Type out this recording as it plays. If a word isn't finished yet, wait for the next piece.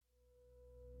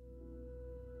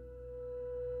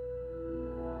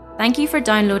Thank you for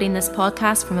downloading this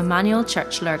podcast from Emmanuel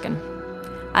Church Lurgan.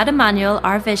 At Emmanuel,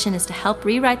 our vision is to help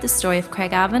rewrite the story of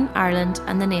Craigavon, Ireland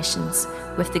and the nations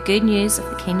with the good news of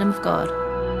the Kingdom of God.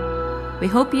 We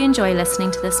hope you enjoy listening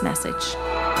to this message.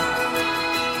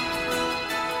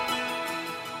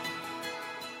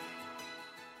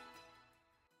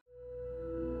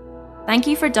 Thank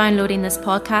you for downloading this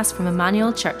podcast from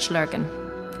Emmanuel Church Lurgan.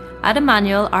 At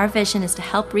Emmanuel, our vision is to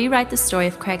help rewrite the story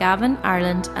of Craigavon,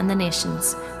 Ireland and the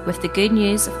nations with the good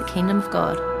news of the Kingdom of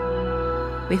God.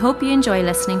 We hope you enjoy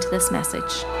listening to this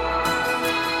message.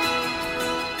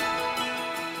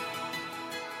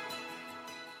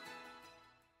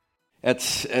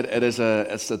 It's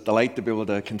a delight to be able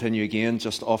to continue again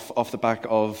just off the back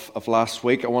of last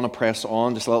week. I want to press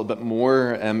on just a little bit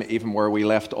more, even where we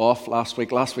left off last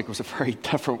week. Last week was a very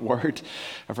different word,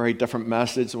 a very different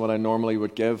message than what I normally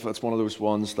would give. It's one of those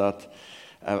ones that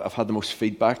I've had the most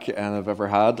feedback I've ever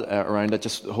had around it.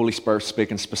 Just the Holy Spirit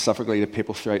speaking specifically to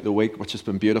people throughout the week, which has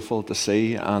been beautiful to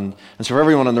see. And so for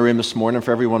everyone in the room this morning,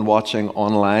 for everyone watching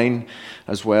online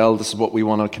as well, this is what we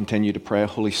want to continue to pray.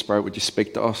 Holy Spirit, would you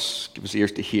speak to us? Give us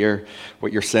ears to hear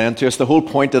what you're saying to us. The whole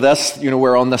point of this,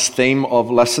 we're on this theme of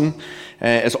listen.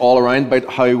 Is all around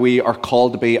about how we are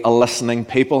called to be a listening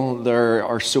people. There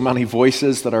are so many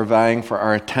voices that are vying for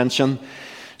our attention.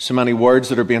 So many words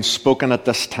that are being spoken at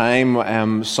this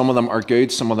time. Some of them are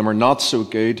good, some of them are not so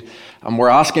good. And we're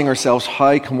asking ourselves,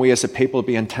 how can we as a people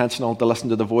be intentional to listen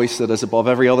to the voice that is above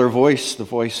every other voice, the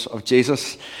voice of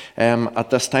Jesus at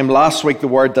this time? Last week, the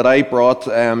word that I brought,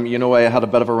 I had a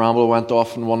bit of a ramble, went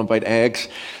off and one about eggs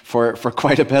for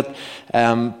quite a bit.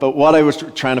 But what I was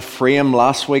trying to frame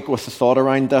last week with the thought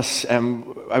around this,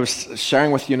 I was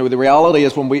sharing with the reality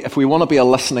is if we want to be a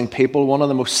listening people, one of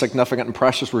the most significant and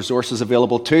precious resources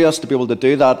available to us to be able to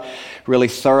do that really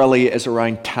thoroughly is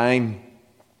around time.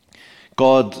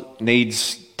 God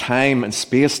needs time and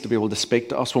space to be able to speak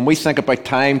to us. When we think about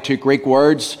time, two Greek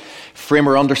words frame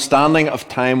our understanding of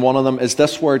time. One of them is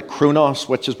this word chronos,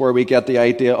 which is where we get the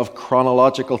idea of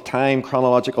chronological time,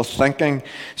 chronological thinking,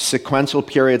 sequential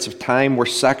periods of time where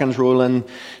seconds roll into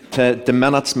the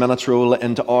minutes roll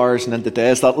into hours and into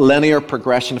days, that linear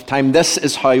progression of time. This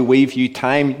is how we view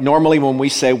time. Normally when we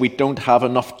say we don't have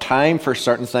enough time for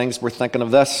certain things, we're thinking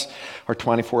of this, our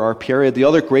 24-hour period. The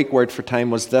other Greek word for time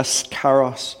was this,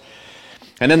 kairos.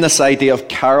 And in this idea of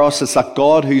kairos, it's that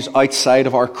God who's outside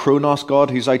of our chronos,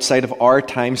 God who's outside of our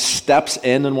time, steps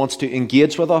in and wants to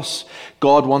engage with us.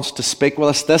 God wants to speak with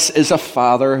us. This is a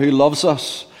Father who loves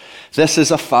us. This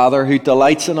is a Father who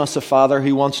delights in us, a Father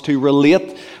who wants to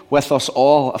relate with us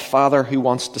all, a Father who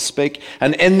wants to speak.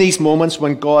 And in these moments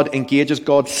when God engages,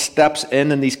 God steps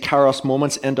in these kairos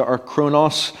moments into our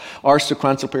chronos, our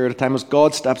sequential period of time. As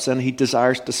God steps in, He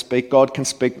desires to speak. God can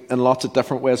speak in lots of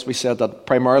different ways. We said that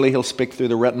primarily He'll speak through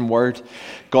the written word.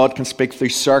 God can speak through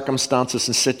circumstances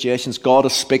and situations. God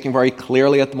is speaking very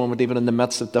clearly at the moment, even in the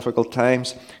midst of difficult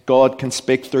times. God can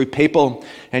speak through people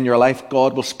in your life.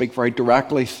 God will speak very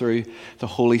directly through the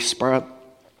Holy Spirit.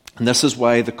 And this is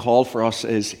why the call for us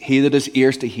is, he that has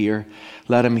ears to hear,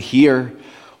 let him hear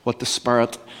what the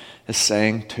Spirit is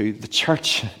saying to the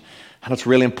church. And it's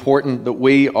really important that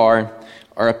we are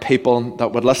a people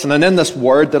that would listen. And in this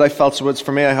word that I felt, so it's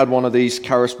for me, I had one of these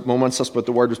kairos moments, that's what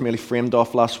the word was merely framed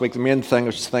off last week. The main thing I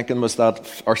was thinking was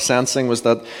that, or sensing, was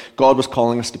that God was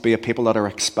calling us to be a people that are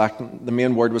expectant. The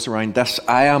main word was around this: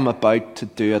 I am about to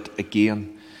do it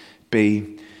again.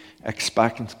 Be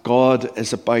expectant. God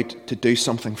is about to do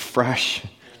something fresh.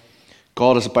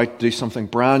 God is about to do something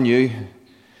brand new.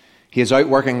 He is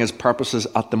outworking His purposes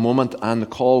at the moment, and the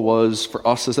call was for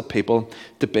us as a people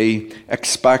to be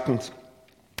expectant.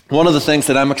 One of the things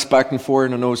that I'm expecting for,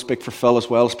 and I know I speak for Phil as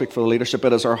well, speak for the leadership,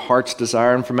 it is our heart's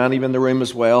desire, and for many in the room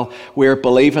as well, we're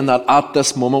believing that at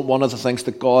this moment, one of the things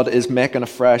that God is making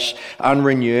afresh and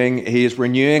renewing, He is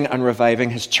renewing and reviving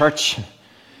His church.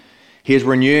 He is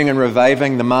renewing and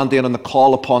reviving the mandate and the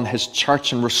call upon His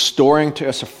church and restoring to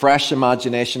us a fresh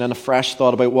imagination and a fresh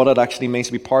thought about what it actually means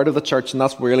to be part of the church. And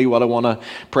that's really what I want to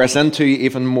press into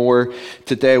even more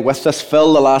today with this.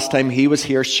 Phil, the last time he was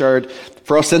here, shared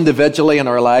for us individually in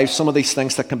our lives some of these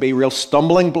things that can be real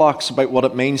stumbling blocks about what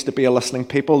it means to be a listening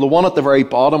people. The one at the very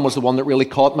bottom was the one that really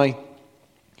caught me.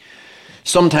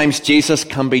 Sometimes Jesus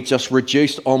can be just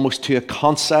reduced almost to a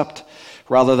concept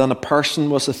rather than a person,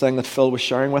 was the thing that Phil was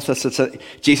sharing with us.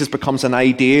 Jesus becomes an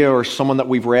idea or someone that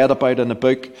we've read about in a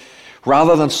book,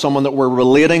 rather than someone that we're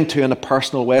relating to in a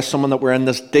personal way, someone that we're in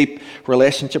this deep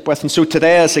relationship with. And so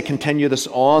today, as I continue this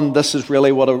on, this is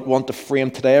really what I want to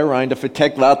frame today around. If we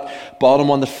take that bottom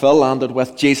one that Phil landed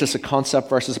with, Jesus, a concept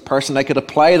versus a person, I could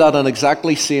apply that in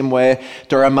exactly the same way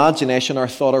to our imagination, our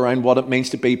thought around what it means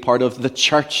to be part of the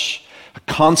church, a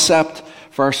concept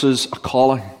versus a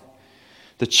calling.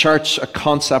 The church, a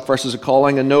concept versus a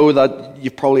calling. I know that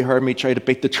you've probably heard me try to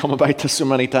beat the drum about this so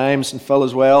many times, and Phil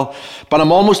as well. But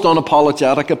I'm almost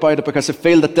unapologetic about it because I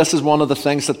feel that this is one of the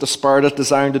things that the Spirit is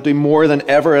desiring to do more than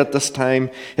ever at this time,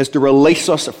 is to release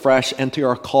us afresh into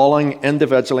our calling,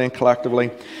 individually and collectively,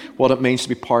 what it means to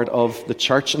be part of the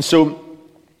church. And so,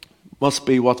 must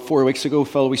be, 4 weeks ago,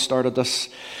 Phil, we started this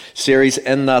series.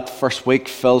 In that first week,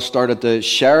 Phil started to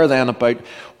share then about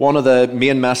one of the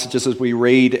main messages as we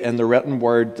read in the written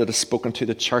word that is spoken to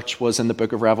the church was in the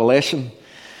book of Revelation.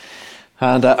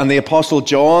 And the Apostle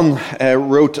John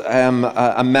wrote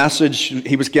a message.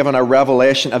 He was given a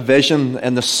revelation, a vision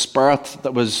in the Spirit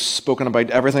that was spoken about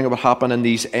everything that would happen in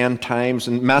these end times,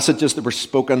 and messages that were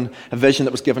spoken, a vision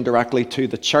that was given directly to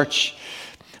the church.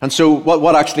 And so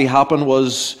what actually happened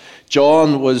was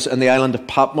John was in the island of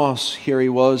Patmos. Here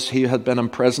he had been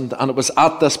imprisoned. And it was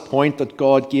at this point that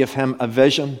God gave him a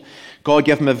vision. God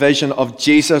gave him a vision of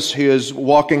Jesus, who is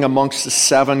walking amongst the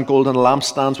 7 golden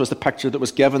lampstands, was the picture that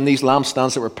was given. These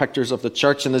lampstands that were pictures of the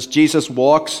church. And as Jesus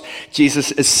walks,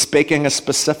 Jesus is speaking a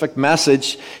specific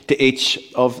message to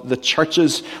each of the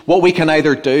churches. What we can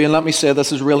either do, and let me say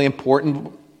this is really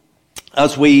important,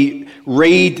 as we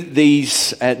read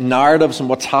these narratives and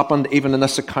what's happened even in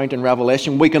this account in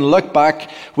Revelation, we can look back,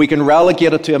 we can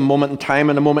relegate it to a moment in time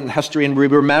and a moment in history, and we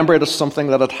remember it as something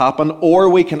that had happened, or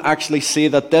we can actually see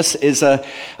that this is a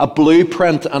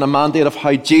blueprint and a mandate of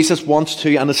how Jesus wants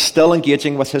to and is still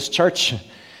engaging with his church.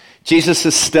 Jesus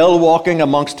is still walking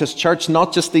amongst his church,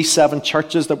 not just these 7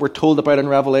 churches that we're told about in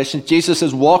Revelation. Jesus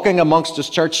is walking amongst his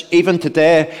church even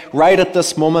today, right at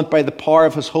this moment, by the power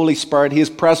of his Holy Spirit. He is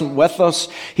present with us.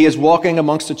 He is walking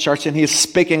amongst the church and he is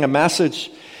speaking a message.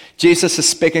 Jesus is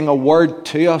speaking a word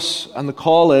to us, and the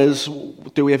call is,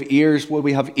 do we have ears? Will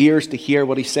we have ears to hear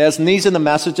what he says? And these are the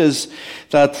messages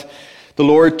that the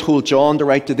Lord told John to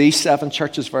write to these 7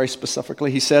 churches very specifically.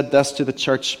 He said this to the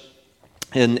church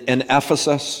in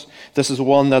Ephesus. This is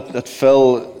one that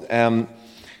Phil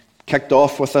kicked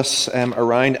off with us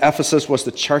around. Ephesus was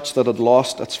the church that had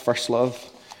lost its first love.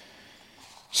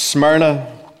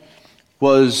 Smyrna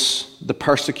was the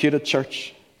persecuted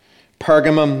church.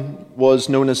 Pergamum was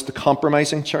known as the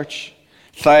compromising church.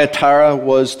 Thyatira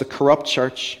was the corrupt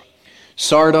church.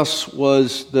 Sardis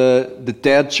was the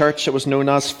dead church, it was known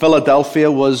as. Philadelphia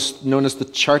was known as the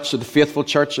church, or the faithful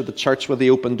church, or the church with the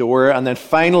open door. And then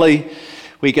finally,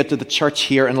 we get to the church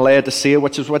here in Laodicea,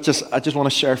 which is I just want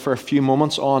to share for a few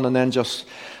moments on, and then just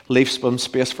leave some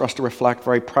space for us to reflect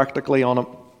very practically on it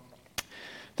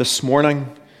this morning.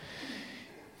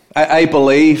 I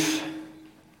believe,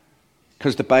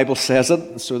 because the Bible says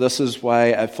it, so this is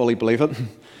why I fully believe it.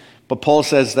 But Paul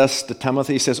says this to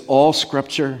Timothy. He says, all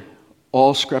scripture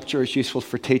is useful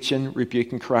for teaching,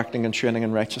 rebuking, correcting, and training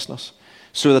in righteousness,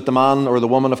 so that the man or the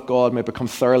woman of God may become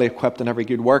thoroughly equipped in every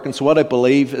good work. And so what I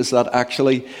believe is that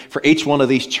actually for each one of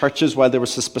these churches, while there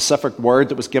was a specific word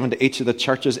that was given to each of the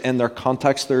churches in their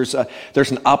context, there's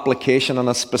an application and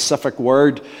a specific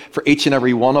word for each and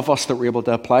every one of us that we're able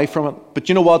to apply from it. But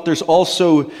you know what? There's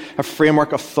also a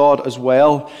framework of thought as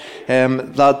well,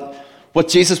 that what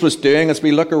Jesus was doing, as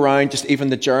we look around just even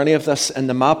the journey of this in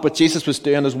the map, what Jesus was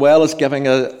doing, as well as giving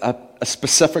a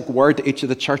specific word to each of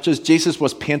the churches, Jesus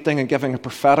was painting and giving a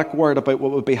prophetic word about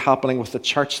what would be happening with the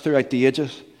church throughout the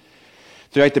ages,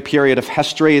 throughout the period of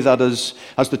history, that is,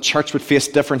 as the church would face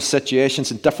different situations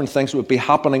and different things would be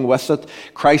happening with it,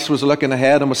 Christ was looking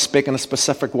ahead and was speaking a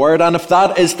specific word. And if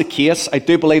that is the case, I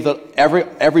do believe that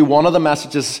every one of the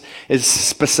messages is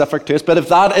specific to us. But if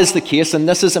that is the case, and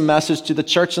this is a message to the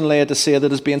church in Laodicea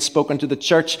that is being spoken to the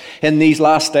church in these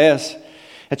last days,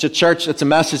 it's a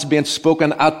message being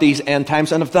spoken at these end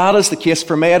times. And if that is the case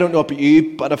for me, I don't know about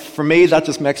you, but for me, that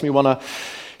just makes me want to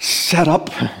sit up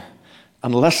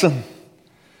and listen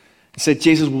and say,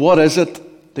 Jesus, what is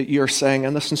it that you're saying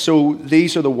in this? And so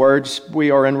these are the words.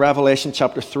 We are in Revelation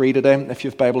chapter 3 today, if you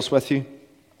have Bibles with you.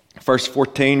 Verse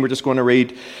 14, we're just going to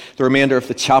read the remainder of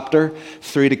the chapter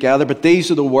 3 together. But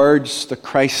these are the words that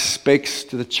Christ speaks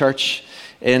to the church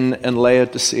in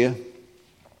Laodicea.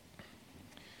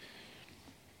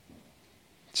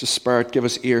 So Spirit, give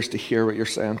us ears to hear what you're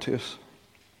saying to us.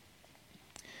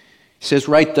 He says,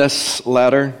 write this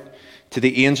letter to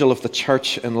the angel of the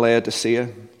church in Laodicea.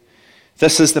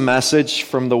 This is the message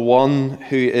from the one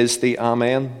who is the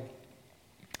Amen,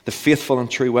 the faithful and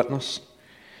true witness,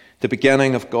 the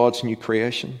beginning of God's new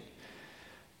creation.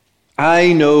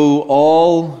 I know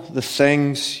all the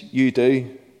things you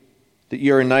do, that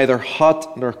you are neither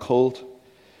hot nor cold.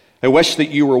 I wish that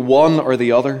you were one or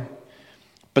the other.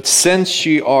 But since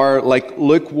you are like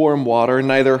lukewarm water,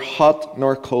 neither hot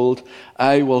nor cold,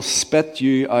 I will spit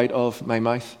you out of my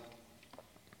mouth.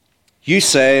 You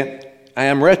say, I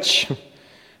am rich.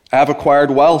 I have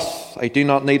acquired wealth. I do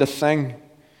not need a thing.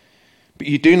 But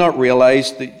you do not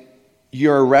realize that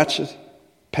you are wretched,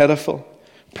 pitiful,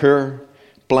 poor,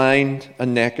 blind,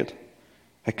 and naked.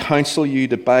 I counsel you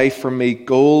to buy from me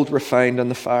gold refined in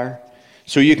the fire,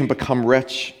 so you can become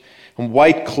rich, and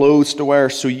white clothes to wear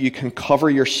so you can cover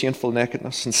your shameful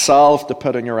nakedness, and salve to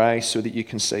put on your eyes so that you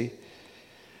can see.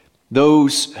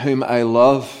 Those whom I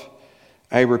love,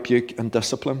 I rebuke and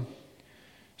discipline.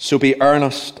 So be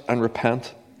earnest and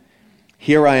repent.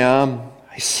 Here I am.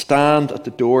 I stand at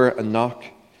the door and knock.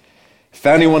 If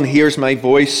anyone hears my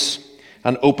voice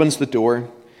and opens the door,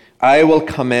 I will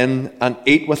come in and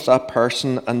eat with that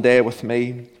person and they with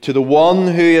me. To the one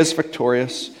who is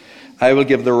victorious, I will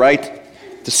give the right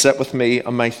to sit with me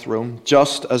on my throne,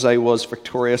 just as I was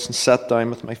victorious and sat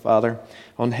down with my Father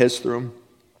on his throne.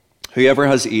 Whoever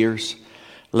has ears,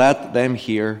 let them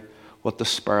hear what the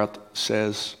Spirit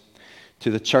says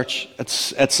to the church.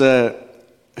 It's a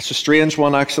strange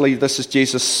one, actually. This is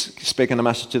Jesus speaking a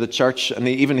message to the church, and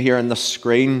even here on the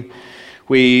screen,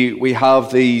 we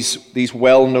have these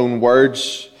well-known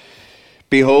words.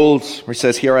 Behold, where he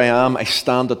says, here I am, I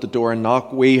stand at the door and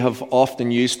knock. We have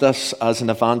often used this as an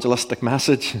evangelistic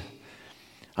message.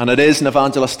 And it is an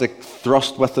evangelistic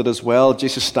thrust with it as well.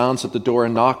 Jesus stands at the door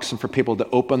and knocks, and for people to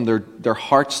open their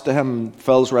hearts to him.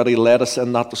 Phil's already led us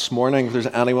in that this morning. If there's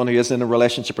anyone who is in a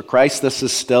relationship with Christ, this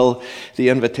is still the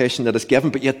invitation that is given.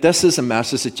 But yet this is a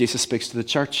message that Jesus speaks to the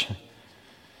church.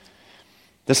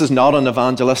 This is not an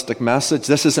evangelistic message.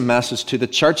 This is a message to the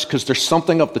church, because there's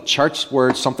something of the church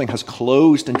where something has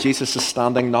closed and Jesus is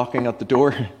standing knocking at the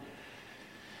door.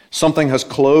 Something has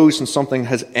closed and something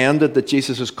has ended that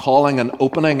Jesus is calling and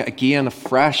opening again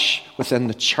afresh within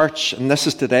the church. And this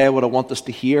is today what I want us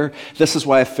to hear. This is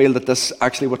why I feel that this,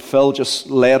 actually what Phil just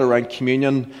led around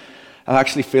communion, I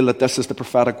actually feel that this is the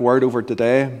prophetic word over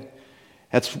today.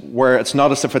 It's where it's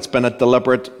not as if it's been a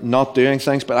deliberate not doing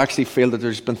things, but I actually feel that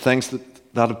there's been things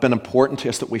that have been important to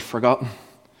us that we've forgotten.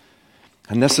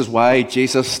 And this is why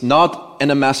Jesus, not in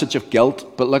a message of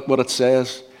guilt, but look what it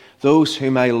says, those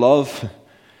whom I love,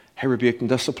 I rebuke and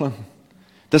discipline.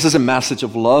 This is a message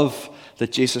of love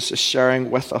that Jesus is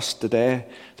sharing with us today.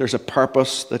 There's a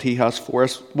purpose that he has for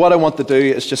us. What I want to do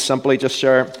is just simply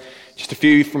share just a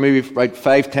few, for maybe about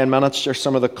 5-10 minutes, share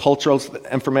some of the cultural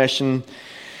information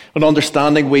and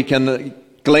understanding we can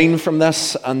glean from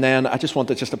this, and then I just want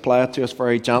to just apply it to us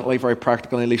very gently, very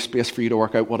practically, and leave space for you to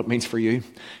work out what it means for you.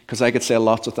 Because I could say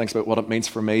lots of things about what it means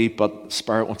for me, but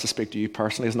Spirit wants to speak to you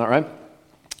personally, isn't that right?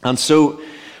 And so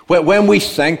when we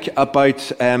think about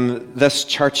this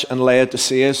church in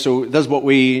Laodicea, so this is what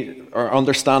our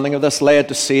understanding of this.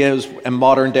 Laodicea is in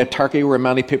modern day Turkey, where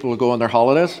many people will go on their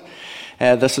holidays.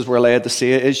 This is where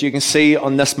Laodicea is. You can see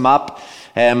on this map,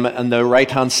 on the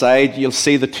right-hand side, you'll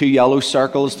see the two yellow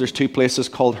circles. There's two places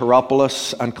called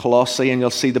Hierapolis and Colossae, and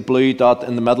you'll see the blue dot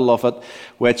in the middle of it,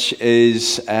 which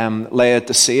is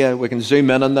Laodicea. We can zoom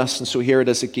in on this, and so here it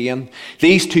is again.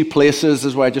 These two places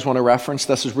is why I just want to reference.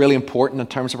 This is really important in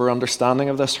terms of our understanding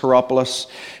of this, Hierapolis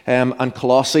and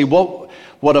Colossae. What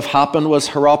would have happened was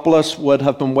Hierapolis would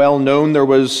have been well known. There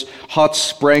was hot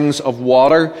springs of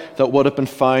water that would have been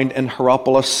found in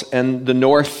Hierapolis in the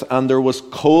north, and there was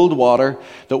cold water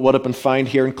that would have been found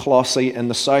here in Colossae in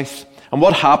the south. And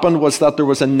what happened was that there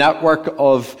was a network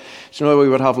of, we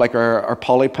would have like our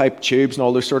polypipe tubes and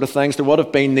all those sort of things. There would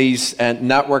have been these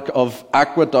network of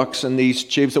aqueducts and these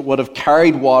tubes that would have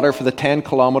carried water for the 10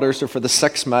 kilometers or for the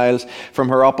 6 miles from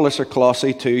Hierapolis or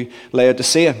Colossae to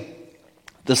Laodicea.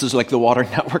 This is like the water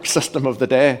network system of the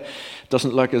day. It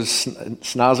doesn't look as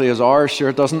snazzy as ours, sure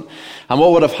it doesn't. And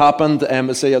what would have happened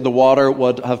is the water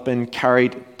would have been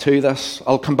carried to this.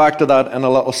 I'll come back to that in a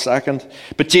little second.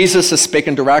 But Jesus is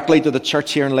speaking directly to the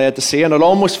church here in Laodicea, and it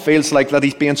almost feels like that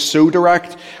he's being so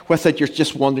direct with it, you're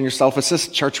just wondering yourself, has this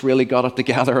church really got it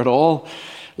together at all?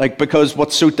 Because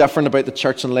what's so different about the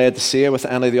church in Laodicea with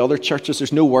any of the other churches,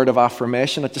 there's no word of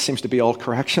affirmation. It just seems to be all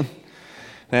correction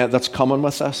that's coming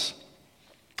with this.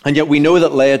 And yet we know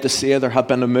that Laodicea, there had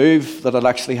been a move that had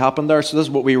actually happened there. So this is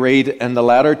what we read in the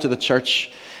letter to the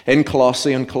church in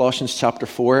Colossae in Colossians chapter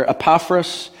 4.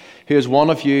 Epaphras, who is one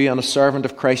of you and a servant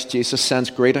of Christ Jesus, sends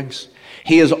greetings.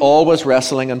 He is always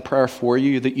wrestling in prayer for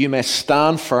you, that you may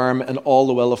stand firm in all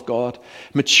the will of God,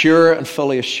 mature and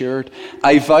fully assured.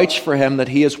 I vouch for him that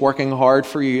he is working hard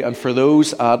for you and for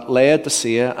those at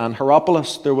Laodicea and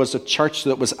Hierapolis. There was a church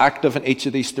that was active in each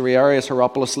of these three areas,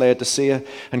 Hierapolis, Laodicea,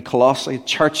 and Colossae, a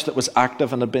church that was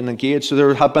active and had been engaged. So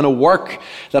there had been a work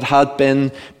that had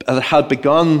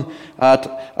begun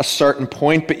at a certain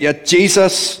point, but yet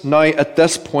Jesus now at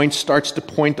this point starts to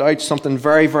point out something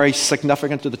very, very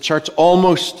significant to the church.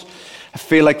 Almost, I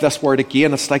feel like this word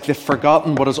again, it's like they've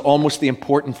forgotten what is almost the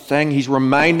important thing. He's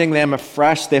reminding them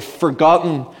afresh they've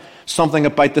forgotten something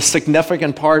about the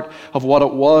significant part of what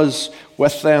it was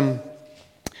with them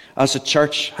as a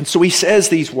church. And so he says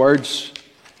these words.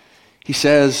 He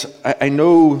says, I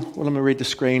know, well, let me read the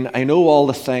screen. I know all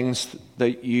the things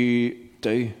that you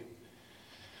do.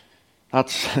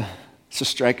 It's a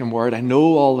striking word. I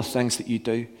know all the things that you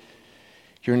do.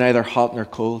 You're neither hot nor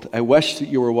cold. I wish that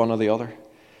you were one or the other.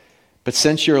 But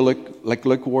since you're like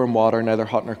lukewarm water, neither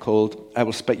hot nor cold, I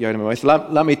will spit you out of my mouth.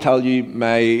 Let me tell you,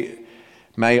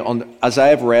 as I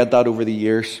have read that over the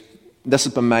years, this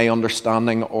has been my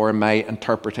understanding or my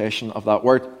interpretation of that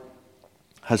word.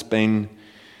 Has been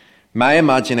my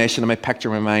imagination and my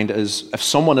picture in my mind is if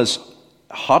someone is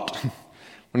hot,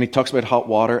 when he talks about hot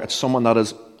water, it's someone that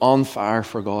is on fire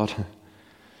for God.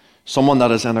 Someone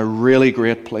that is in a really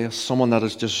great place. Someone that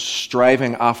is just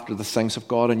striving after the things of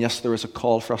God. And yes, there is a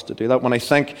call for us to do that. When I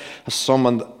think of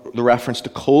someone, the reference to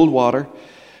cold water,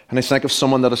 and I think of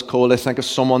someone that is cold, I think of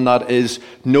someone that is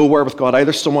nowhere with God.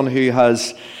 Either someone who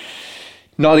has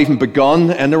not even begun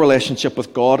in a relationship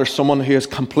with God, or someone who has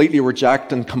completely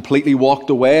rejected and completely walked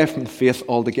away from the faith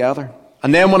altogether.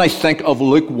 And then when I think of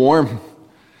lukewarm,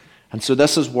 and so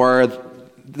this has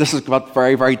got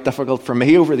very, very difficult for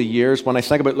me over the years. When I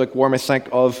think about lukewarm, I think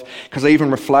of, because I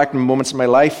even reflect on moments in my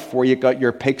life where you've got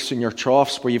your peaks and your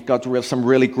troughs, where you've got some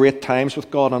really great times with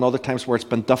God and other times where it's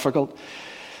been difficult.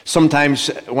 Sometimes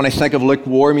when I think of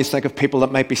lukewarm, you think of people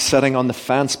that might be sitting on the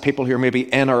fence, people who are maybe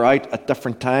in or out at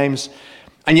different times.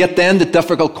 And yet then the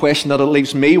difficult question that it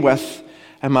leaves me with,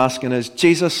 I'm asking is,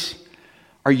 Jesus,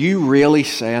 are you really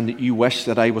saying that you wish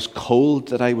that I was cold,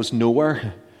 that I was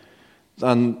nowhere,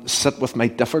 and sit with my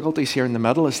difficulties here in the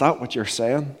middle? Is that what you're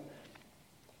saying?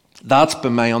 That's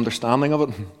been my understanding of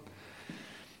it.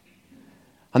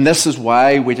 And this is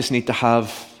why we just need to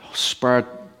have Spirit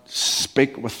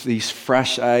speak with these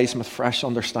fresh eyes and with fresh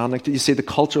understanding. Do you see the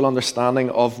cultural understanding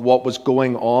of what was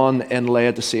going on in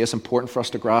Laodicea is important for us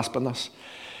to grasp in this?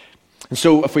 And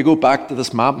so if we go back to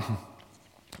this map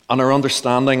and our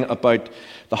understanding about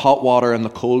the hot water and the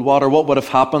cold water, what would have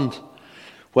happened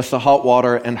with the hot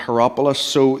water in Hierapolis?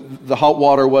 So the hot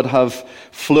water would have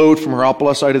flowed from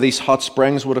Hierapolis out of these hot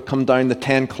springs, would have come down the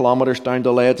 10 kilometers down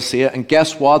to Laodicea. And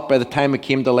guess what? By the time it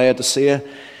came to Laodicea,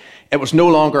 it was no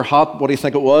longer hot. What do you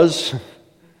think it was?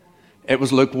 It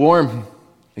was lukewarm.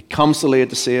 It comes to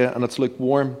Laodicea and it's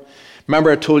lukewarm.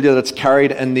 Remember I told you that it's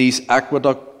carried in these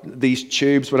these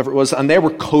tubes, whatever it was, and they were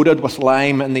coated with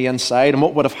lime in the inside. And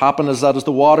what would have happened is that as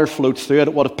the water flowed through it,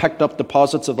 it would have picked up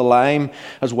deposits of the lime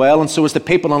as well. And so as the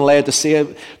people in Laodicea,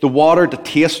 the water, the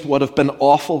taste would have been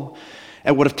awful.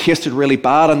 It would have tasted really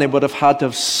bad, and they would have had to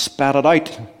have spat it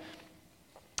out.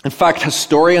 In fact,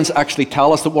 historians actually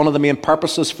tell us that one of the main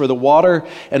purposes for the water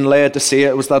in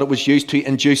Laodicea was that it was used to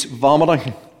induce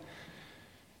vomiting.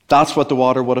 That's what the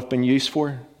water would have been used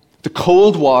for. The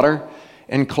cold water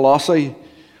in Colossae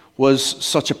was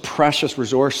such a precious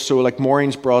resource. So like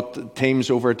Maureen's brought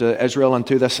teams over to Israel and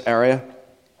to this area.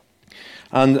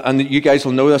 And you guys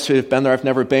will know this who have been there. I've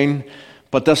never been.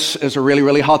 But this is a really,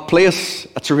 really hot place.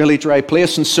 It's a really dry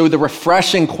place. And so the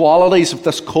refreshing qualities of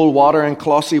this cold water in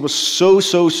Colossae was so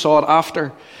sought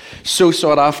after. So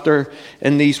sought after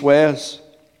in these ways.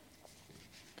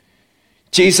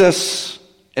 Jesus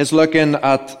is looking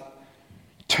at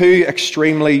two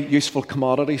extremely useful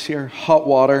commodities here. Hot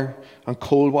water and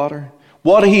cold water.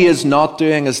 What he is not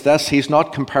doing is this. He's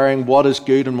not comparing what is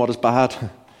good and what is bad.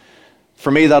 For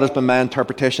me, that has been my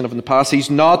interpretation of in the past. He's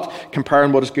not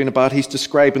comparing what is good and bad. He's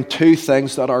describing two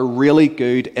things that are really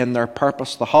good in their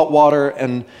purpose. The hot water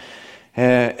in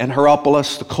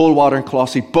Hierapolis, the cold water in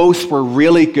Colossae, both were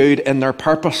really good in their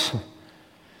purpose.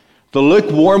 The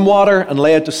lukewarm water in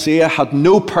Laodicea had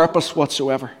no purpose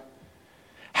whatsoever.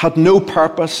 Had no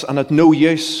purpose and had no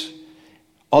use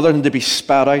other than to be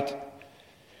spat out.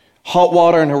 Hot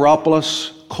water in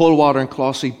Hierapolis, cold water in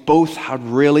Colossae, both had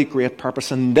really great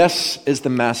purpose. And this is the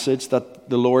message that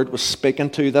the Lord was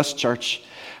speaking to this church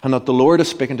and that the Lord is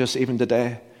speaking to us even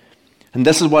today. And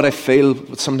this is what I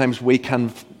feel sometimes we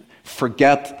can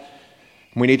forget.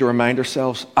 We need to remind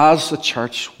ourselves, as the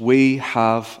church, we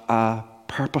have a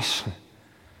purpose.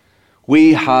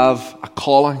 We have a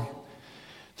calling.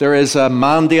 There is a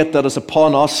mandate that is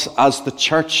upon us as the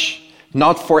church,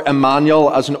 not for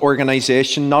Emmanuel as an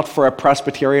organization, not for a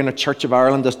Presbyterian or Church of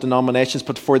Ireland as denominations,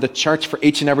 but for the church, for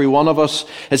each and every one of us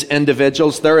as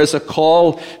individuals. There is a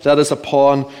call that is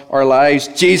upon our lives.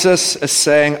 Jesus is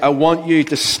saying, I want you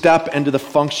to step into the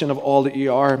function of all that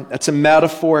you are. It's a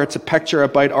metaphor, it's a picture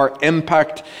about our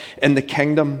impact in the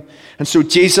kingdom. And so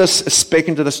Jesus is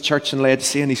speaking to this church in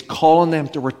Laodicea, and he's calling them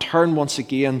to return once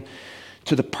again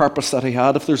to the purpose that he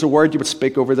had. If there's a word you would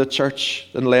speak over the church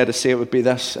in Laodicea, it would be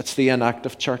this. It's the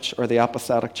inactive church or the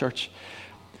apathetic church.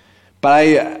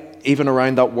 But even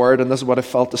around that word, and this is what I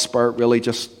felt the Spirit really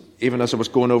just, even as I was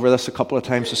going over this a couple of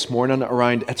times this morning,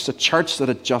 around it's a church that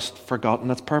had just forgotten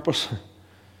its purpose. It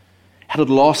had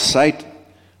lost sight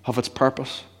of its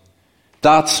purpose.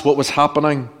 That's what was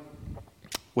happening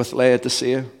with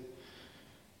Laodicea.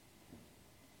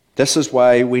 This is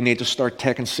why we need to start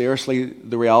taking seriously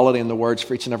the reality and the words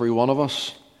for each and every one of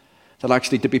us. That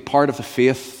actually to be part of the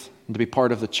faith and to be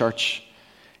part of the church,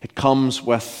 it comes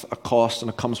with a cost and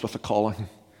it comes with a calling.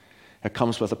 It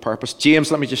comes with a purpose.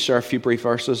 James, let me just share a few brief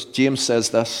verses. James says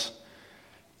this.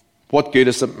 What good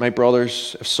is it, my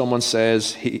brothers, if someone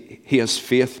says he has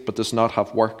faith but does not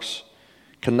have works?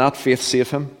 Can that faith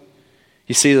save him?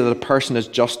 You see that a person is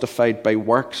justified by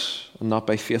works and not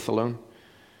by faith alone.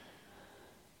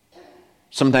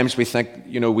 Sometimes we think,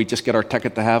 we just get our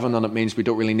ticket to heaven and it means we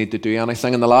don't really need to do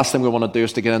anything. And the last thing we want to do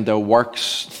is to get into a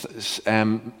works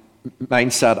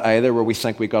mindset either, where we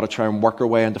think we've got to try and work our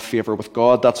way into favour with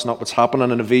God. That's not what's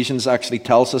happening. And Ephesians actually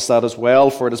tells us that as well.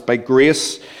 For it is by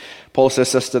grace, Paul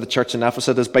says this to the church in Ephesus,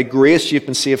 it is by grace you've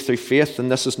been saved through faith, and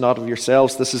this is not of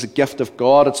yourselves. This is a gift of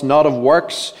God. It's not of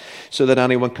works, so that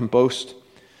anyone can boast.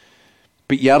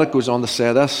 But yet it goes on to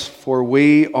say this, for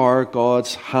we are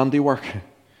God's handiwork,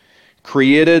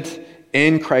 created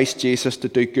in Christ Jesus to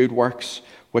do good works,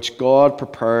 which God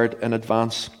prepared in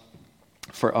advance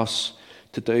for us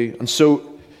to do. And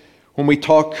so, when we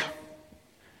talk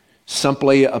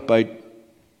simply about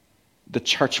the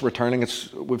church returning,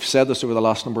 we've said this over the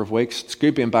last number of weeks, it's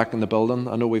good being back in the building.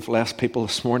 I know we've less people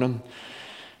this morning.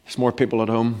 There's more people at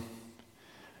home.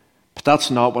 But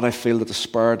that's not what I feel that the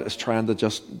Spirit is trying to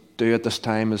just do at this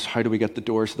time, is how do we get the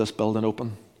doors of this building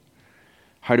open?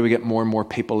 How do we get more and more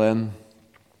people in?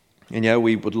 And yeah,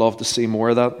 we would love to see more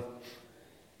of that.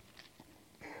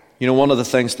 One of the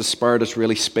things the Spirit is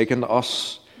really speaking to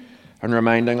us and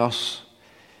reminding us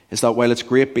is that while it's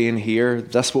great being here,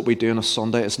 this what we do on a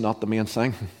Sunday is not the main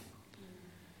thing.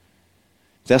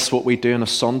 This what we do on a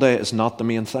Sunday is not the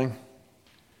main thing.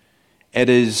 It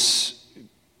is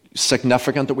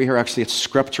significant that we're here. Actually, it's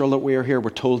scriptural that we are here. We're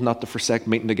told not to forsake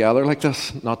meeting together like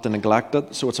this, not to neglect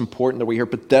it. So it's important that we're here.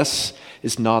 But this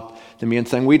is not the main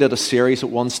thing. We did a series at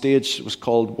one stage. It was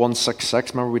called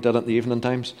 166. Remember, we did it in the evening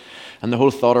times. And the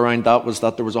whole thought around that was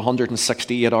that there was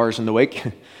 168 hours in the week.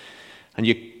 And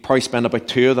you probably spend about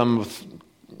 2 of them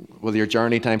with your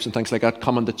journey times and things like that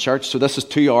coming to church. So this is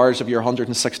 2 hours of your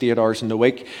 168 hours in the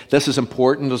week. This is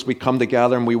important as we come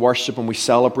together and we worship and we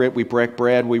celebrate, we break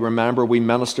bread, we remember, we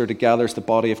minister together as the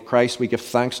body of Christ, we give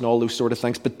thanks and all those sort of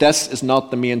things. But this is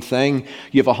not the main thing.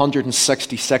 You have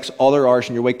 166 other hours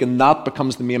in your week, and that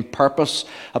becomes the main purpose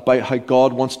about how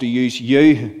God wants to use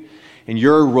you in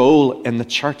your role in the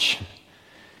church.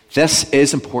 This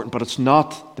is important, but it's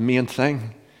not the main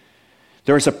thing.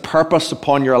 There is a purpose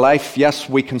upon your life. Yes,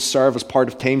 we can serve as part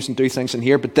of teams and do things in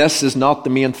here, but this is not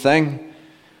the main thing.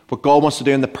 What God wants to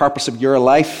do in the purpose of your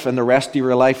life and the rest of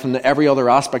your life and every other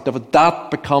aspect of it,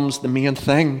 that becomes the main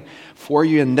thing for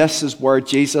you. And this is where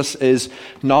Jesus is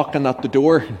knocking at the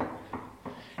door.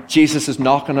 Jesus is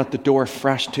knocking at the door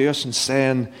fresh to us and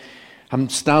saying, I'm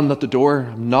standing at the door,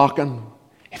 I'm knocking.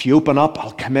 If you open up,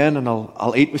 I'll come in and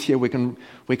I'll eat with you. We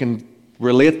can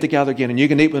relate together again, and you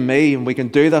can eat with me, and we can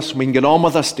do this, and we can get on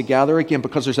with this together again,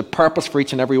 because there's a purpose for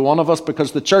each and every one of us,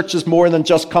 because the church is more than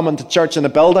just coming to church in a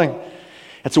building.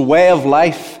 It's a way of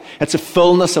life. It's a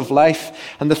fullness of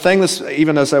life. And the thing is,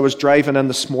 even as I was driving in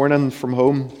this morning from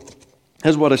home,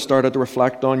 is what I started to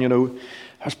reflect on.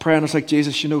 I was praying, I was like,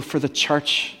 Jesus, for the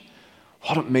church,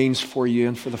 what it means for you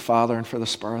and for the Father and for the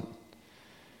Spirit.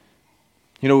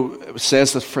 It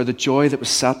says that for the joy that was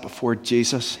set before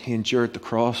Jesus, he endured the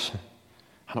cross.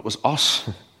 And it was us.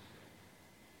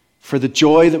 For the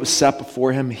joy that was set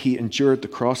before him, he endured the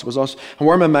cross. It was us. And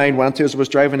where my mind went to as I was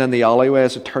driving in the alleyway,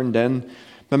 as it turned in,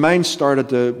 my mind started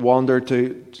to wander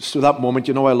to that moment.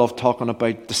 I love talking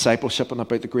about discipleship and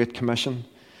about the Great Commission.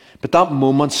 But that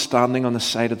moment standing on the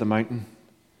side of the mountain.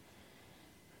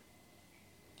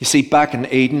 You see, back in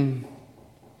Eden,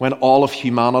 when all of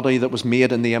humanity that was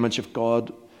made in the image of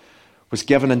God was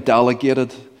given and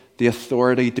delegated the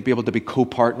authority to be able to be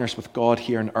co-partners with God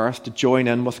here on earth, to join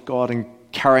in with God in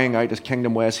carrying out his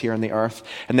kingdom ways here on the earth.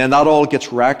 And then that all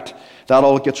gets wrecked.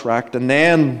 And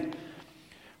then,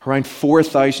 around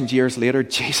 4,000 years later,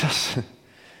 Jesus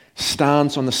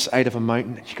stands on the side of a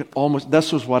mountain.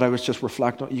 This was what I was just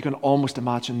reflecting on. You can almost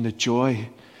imagine the joy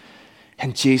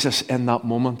in Jesus in that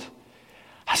moment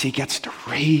as he gets to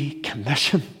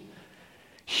recommission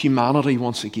humanity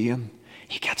once again.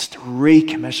 He gets to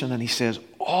recommission and he says,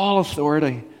 all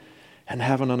authority in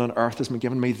heaven and on earth has been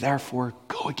given me. Therefore,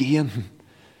 go again.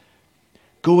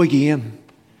 Go again.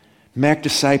 Make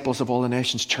disciples of all the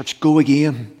nations. Church, go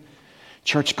again.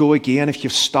 Church, go again. If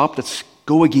you've stopped, it's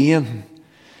go again.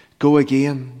 Go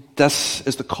again. This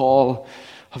is the call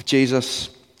of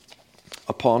Jesus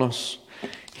upon us.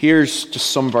 Here's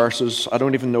just some verses. I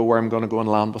don't even know where I'm going to go and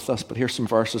land with this, but here's some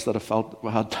verses that I felt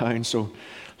we had down. So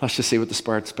let's just see what the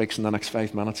Spirit speaks in the next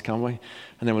 5 minutes, can we?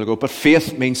 And then we'll go. But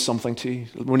faith means something to you.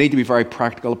 We need to be very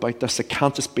practical about this. It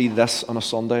can't just be this on a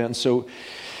Sunday. And so,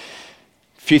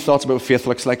 a few thoughts about what faith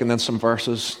looks like, and then some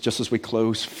verses just as we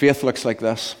close. Faith looks like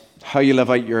this. How you live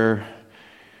out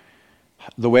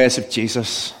the ways of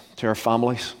Jesus to our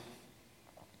families.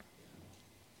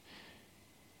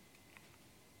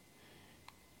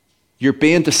 You're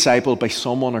being discipled by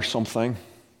someone or something.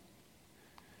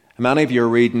 And many of you are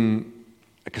reading,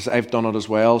 because I've done it as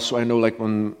well, so I know like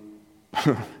when,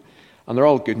 and they're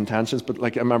all good intentions, but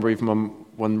like I remember even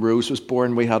when Rose was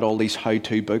born, we had all these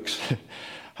how-to books,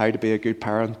 how to be a good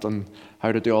parent and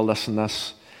how to do all this and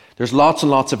this. There's lots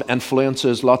and lots of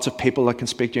influences, lots of people that can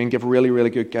speak to you and give really, really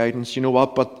good guidance. You know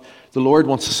what? But the Lord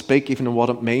wants to speak even in what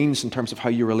it means in terms of how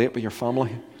you relate with your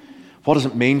family. What does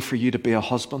it mean for you to be a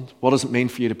husband? What does it mean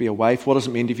for you to be a wife? What does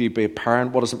it mean for you to be a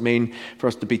parent? What does it mean for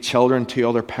us to be children to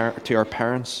our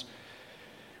parents?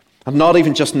 And not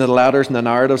even just in the letters and the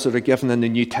narratives that are given in the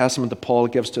New Testament that Paul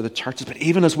gives to the churches, but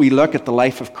even as we look at the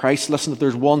life of Christ, listen, if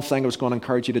there's one thing I was going to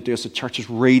encourage you to do as a church is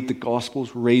read the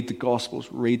Gospels, read the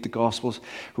Gospels, read the Gospels,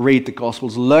 read the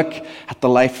Gospels. Look at the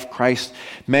life of Christ.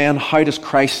 Men, how does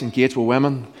Christ engage with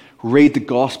women? Read the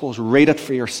Gospels, read it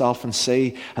for yourself and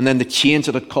see. And then the change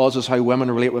that it causes how women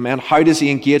relate with men. How does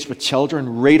he engage with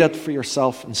children? Read it for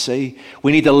yourself and see.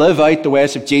 We need to live out the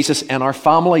ways of Jesus in our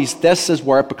families. This is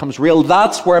where it becomes real.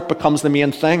 That's where it becomes the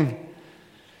main thing.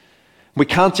 We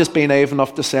can't just be naive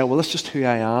enough to say, well, that's just who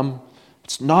I am.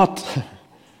 It's not.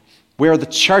 We're the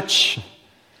church.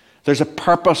 There's a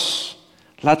purpose.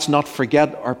 Let's not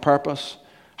forget our purpose.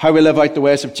 How we live out the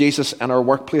ways of Jesus in our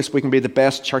workplace. We can be the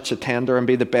best church attender and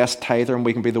be the best tither, and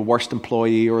we can be the worst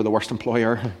employee or the worst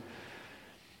employer.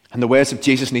 And the ways of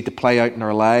Jesus need to play out in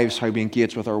our lives, how we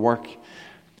engage with our work.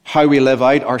 How we live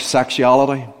out our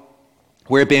sexuality.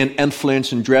 We're being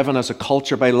influenced and driven as a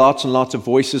culture by lots and lots of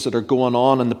voices that are going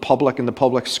on in the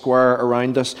public square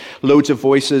around us. Loads of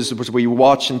voices as we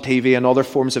watch on TV and other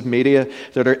forms of media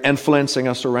that are influencing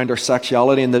us around our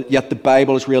sexuality, and yet the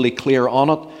Bible is really clear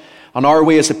on it. And are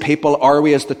we as a people, are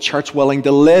we as the church willing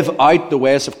to live out the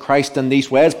ways of Christ in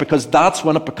these ways? Because that's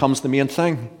when it becomes the main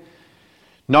thing.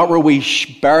 Not where we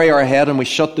bury our head and we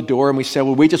shut the door and we say,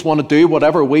 well, we just want to do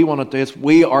whatever we want to do. It's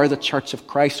we are the church of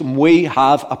Christ and we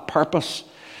have a purpose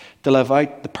to live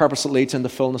out, the purpose that leads into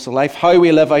fullness of life. How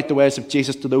we live out the ways of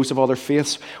Jesus to those of other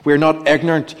faiths. We're not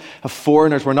ignorant of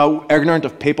foreigners. We're not ignorant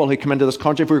of people who come into this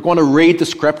country. If we're going to read the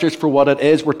scriptures for what it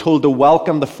is, we're told to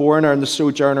welcome the foreigner and the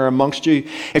sojourner amongst you.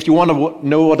 If you want to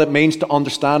know what it means to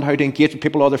understand how to engage with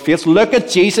people of other faiths, look at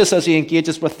Jesus as he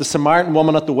engages with the Samaritan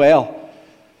woman at the well.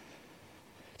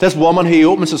 This woman who he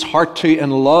opens his heart to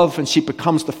in love, and she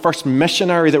becomes the first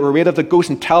missionary that we read of that goes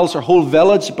and tells her whole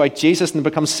village about Jesus and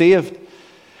becomes saved.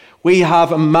 We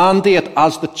have a mandate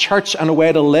as the church and a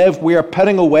way to live. We are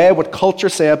putting away what culture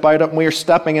say about it, and we are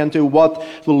stepping into what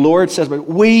the Lord says about it.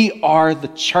 We are the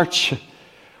church.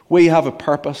 We have a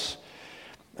purpose.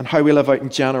 And how we live out in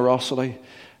generosity,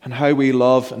 and how we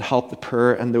love and help the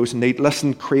poor and those in need.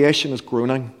 Listen, creation is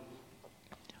groaning.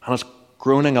 And it's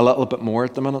groaning a little bit more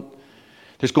at the minute.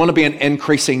 There's going to be an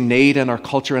increasing need in our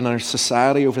culture and in our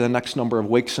society over the next number of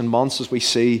weeks and months as we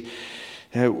see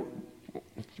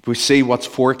what's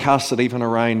forecasted even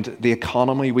around the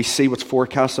economy. We see what's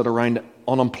forecasted around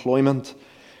unemployment.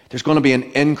 There's going to be an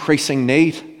increasing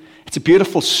need. It's a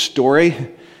beautiful story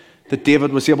that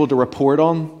David was able to report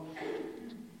on.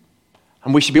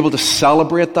 And we should be able to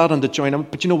celebrate that and to join him.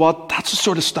 But you know what? That's the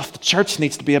sort of stuff the church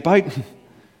needs to be about.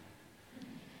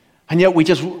 And yet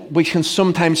we can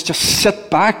sometimes just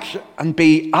sit back and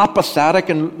be apathetic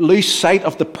and lose sight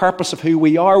of the purpose of who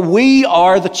we are. We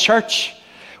are the church.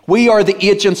 We are the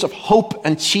agents of hope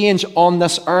and change on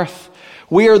this earth.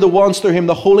 We are the ones through whom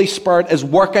the Holy Spirit is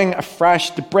working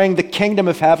afresh to bring the kingdom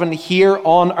of heaven here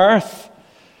on earth.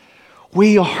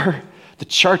 We are the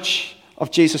church of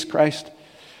Jesus Christ.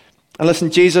 And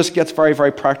listen, Jesus gets very,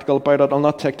 very practical about it. I'll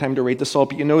not take time to read this all,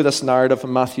 but you know this narrative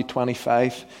in Matthew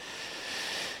 25.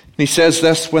 And he says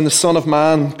this, when the Son of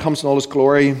Man comes in all his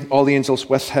glory, all the angels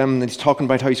with him, and he's talking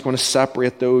about how he's going to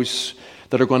separate those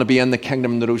that are going to be in the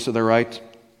kingdom and those to the right.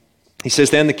 He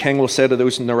says, then the king will say to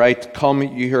those on the right, come,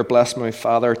 you who are blessed by my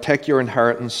Father, take your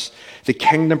inheritance, the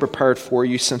kingdom prepared for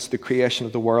you since the creation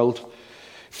of the world.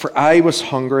 For I was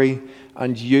hungry,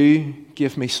 and you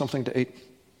gave me something to eat.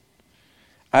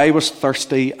 I was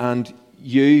thirsty, and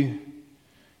you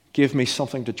gave me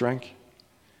something to drink.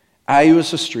 I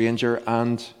was a stranger,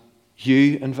 and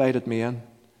you invited me in.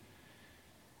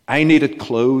 I needed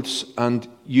clothes, and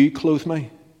you clothed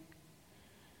me.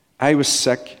 I was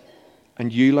sick,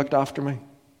 and you looked after me.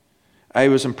 I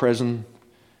was in prison,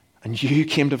 and you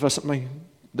came to visit me.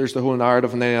 There's the whole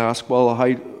narrative, and they ask, well,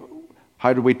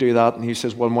 how did we do that? And he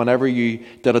says, well, whenever you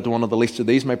did it to one of the least of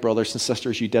these, my brothers and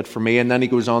sisters, you did for me. And then he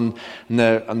goes on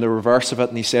the reverse of it,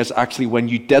 and he says, actually, when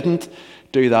you didn't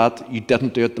do that, you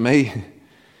didn't do it to me.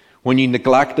 When you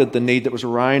neglected the need that was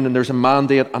around, and there's a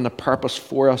mandate and a purpose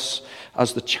for us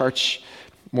as the church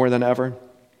more than ever.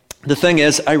 The thing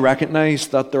is, I recognize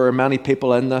that there are many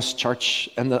people in this church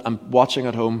and watching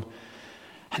at home,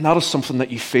 and that is something that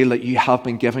you feel that you have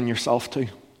been given yourself to.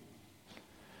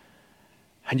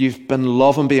 And you've been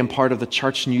loving being part of the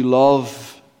church, and you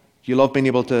love being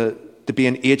able to be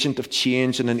an agent of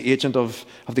change and an agent of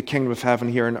the kingdom of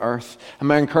heaven here on earth. And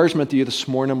my encouragement to you this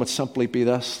morning would simply be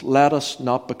this: let us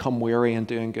not become weary in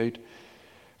doing good,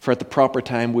 for at the proper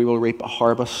time we will reap a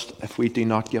harvest if we do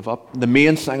not give up. The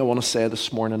main thing I want to say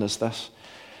this morning is this,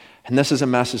 and this is a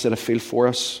message that I feel for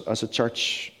us as a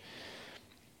church,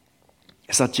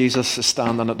 is that Jesus is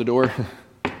standing at the door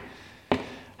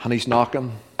and he's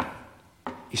knocking.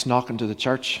 He's knocking to the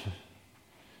church.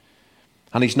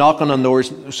 And he's knocking on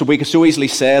doors. So we could so easily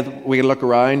say, we could look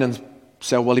around and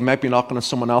say, well, he might be knocking on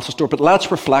someone else's door. But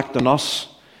let's reflect on us.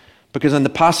 Because in the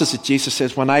passage that Jesus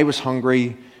says, when I was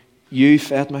hungry, you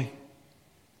fed me.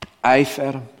 I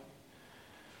fed him.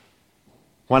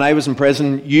 When I was in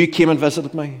prison, you came and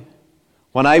visited me.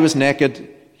 When I was naked,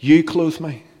 you clothed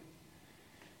me.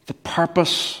 The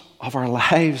purpose of our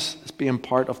lives is being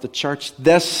part of the church.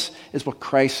 This is what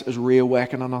Christ is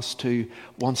reawakening us to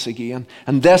once again.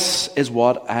 And this is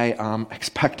what I am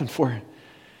expecting for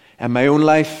in my own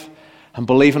life. I'm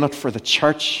believing it for the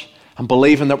church. I'm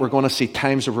believing that we're going to see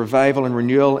times of revival and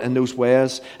renewal in those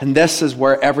ways. And this is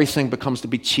where everything becomes to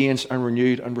be changed and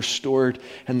renewed and restored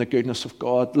in the goodness of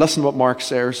God. Listen to what Mark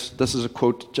says. This is a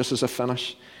quote just as a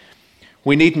finish.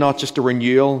 We need not just a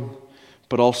renewal,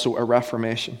 but also a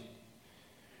reformation.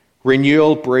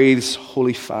 Renewal breathes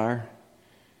holy fire.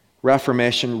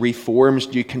 Reformation reforms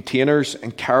new containers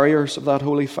and carriers of that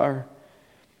holy fire.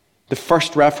 The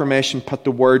first Reformation put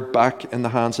the word back in the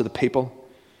hands of the people.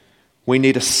 We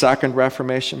need a second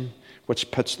Reformation, which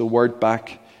puts the word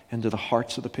back into the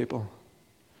hearts of the people.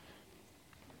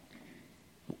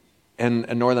 In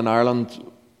Northern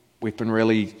Ireland, we've been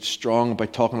really strong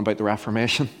about talking about the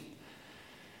Reformation,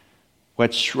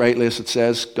 which, rightly as it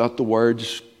says, got the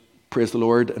words, praise the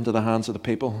Lord, into the hands of the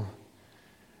people.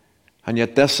 And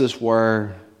yet this is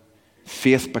where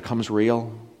faith becomes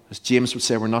real. As James would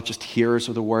say, we're not just hearers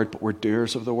of the word, but we're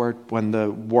doers of the word. When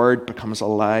the word becomes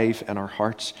alive in our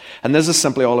hearts. And this is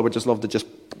simply all I would just love to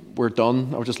we're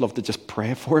done. I would just love to just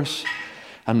pray for us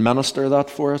and minister that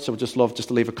for us. I would just love just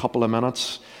to leave a couple of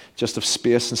minutes just of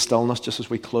space and stillness just as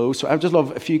we close. So I would just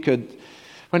love if you could,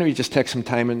 why don't you just take some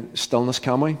time in stillness,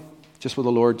 can we? Just with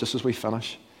the Lord, just as we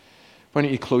finish. Why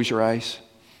don't you close your eyes?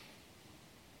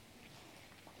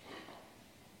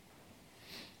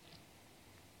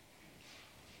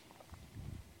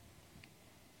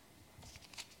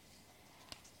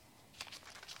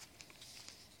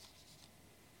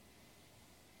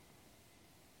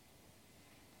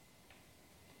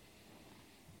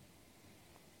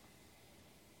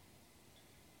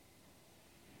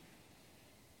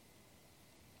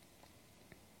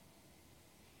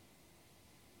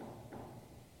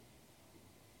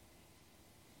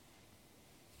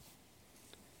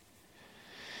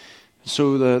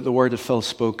 So the word that Phil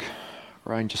spoke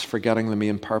around just forgetting the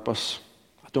main purpose,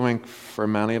 I don't think for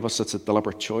many of us it's a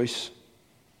deliberate choice.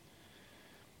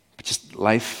 But just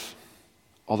life,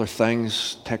 other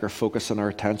things take our focus and our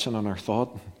attention and our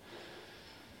thought.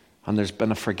 And there's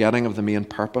been a forgetting of the main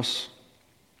purpose.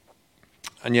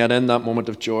 And yet in that moment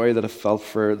of joy that I felt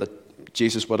that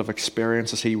Jesus would have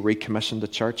experienced as he recommissioned the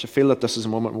church, I feel that this is a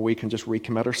moment where we can just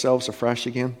recommit ourselves afresh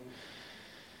again.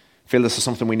 feel this is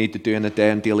something we need to do on a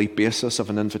day and daily basis of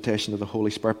an invitation to the Holy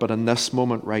Spirit. But in this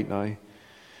moment right now,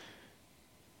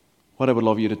 what I would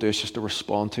love you to do is just to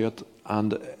respond to it.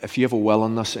 And if you have a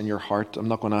willingness in your heart, I'm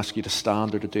not going to ask you to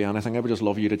stand or to do anything. I would just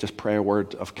love you to just pray a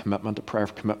word of commitment, a prayer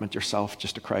of commitment yourself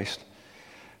just to Christ.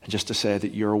 And just to say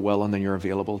that you're willing and you're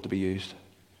available to be used.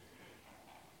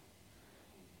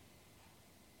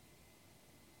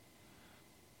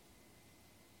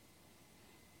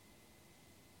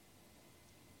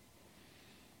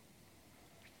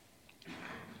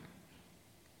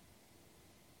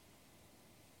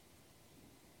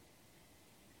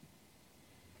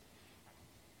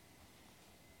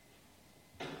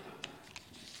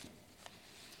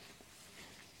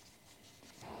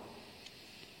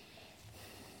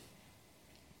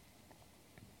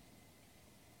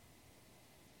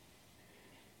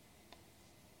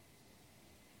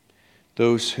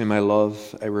 Those whom I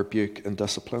love, I rebuke and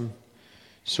discipline.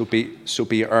 So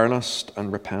be earnest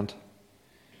and repent.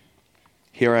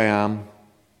 Here I am,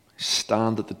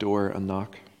 stand at the door and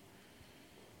knock.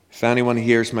 If anyone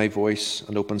hears my voice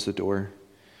and opens the door,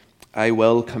 I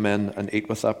will come in and eat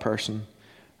with that person,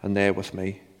 and they with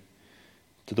me.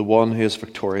 To the one who is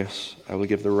victorious, I will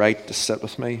give the right to sit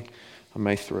with me on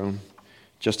my throne,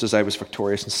 just as I was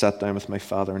victorious and sat down with my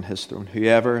Father on his throne.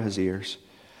 Whoever has ears,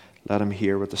 let him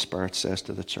hear what the Spirit says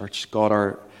to the church.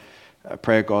 God, I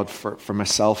pray, God, for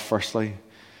myself firstly,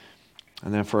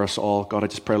 and then for us all. God, I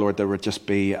just pray, Lord, there would just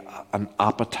be an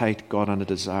appetite, God, and a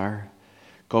desire.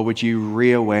 God, would you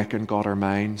reawaken, God, our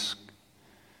minds,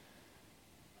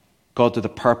 God, to the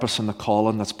purpose and the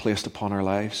calling that's placed upon our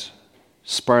lives.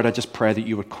 Spirit, I just pray that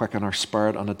you would quicken our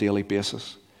spirit on a daily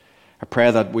basis. I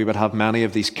pray that we would have many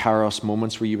of these kairos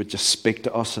moments where you would just speak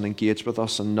to us and engage with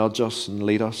us and nudge us and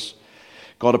lead us.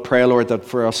 God, I pray, Lord, that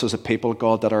for us as a people,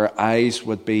 God, that our eyes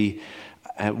would be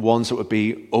ones that would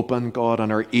be open, God,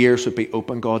 and our ears would be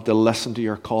open, God, to listen to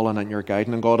your calling and your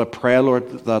guiding. And God, I pray,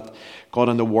 Lord, that, God,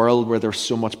 in the world where there's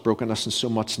so much brokenness and so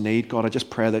much need, God, I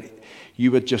just pray that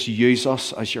you would just use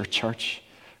us as your church.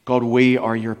 God, we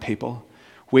are your people.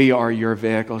 We are your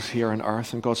vehicles here on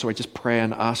earth. And God, so I just pray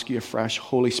and ask you afresh,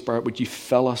 Holy Spirit, would you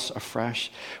fill us afresh?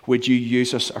 Would you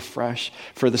use us afresh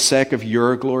for the sake of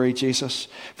your glory, Jesus?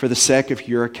 For the sake of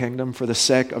your kingdom, for the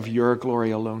sake of your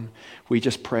glory alone. We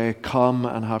just pray, come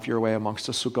and have your way amongst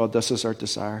us. So God, this is our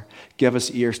desire. Give us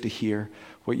ears to hear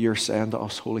what you're saying to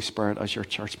us, Holy Spirit, as your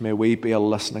church. May we be a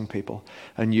listening people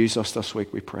and use us this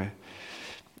week, we pray.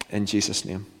 In Jesus'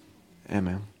 name,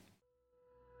 amen.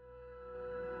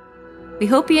 We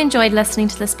hope you enjoyed listening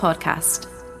to this podcast.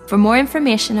 For more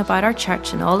information about our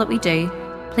church and all that we do,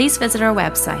 please visit our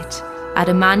website at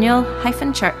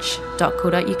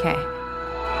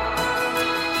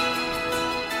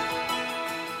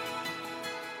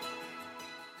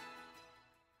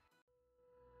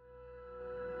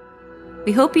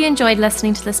We hope you enjoyed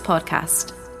listening to this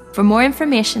podcast. For more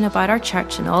information about our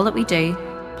church and all that we do,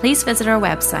 please visit our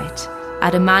website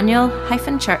at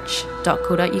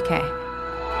emmanuel-church.co.uk.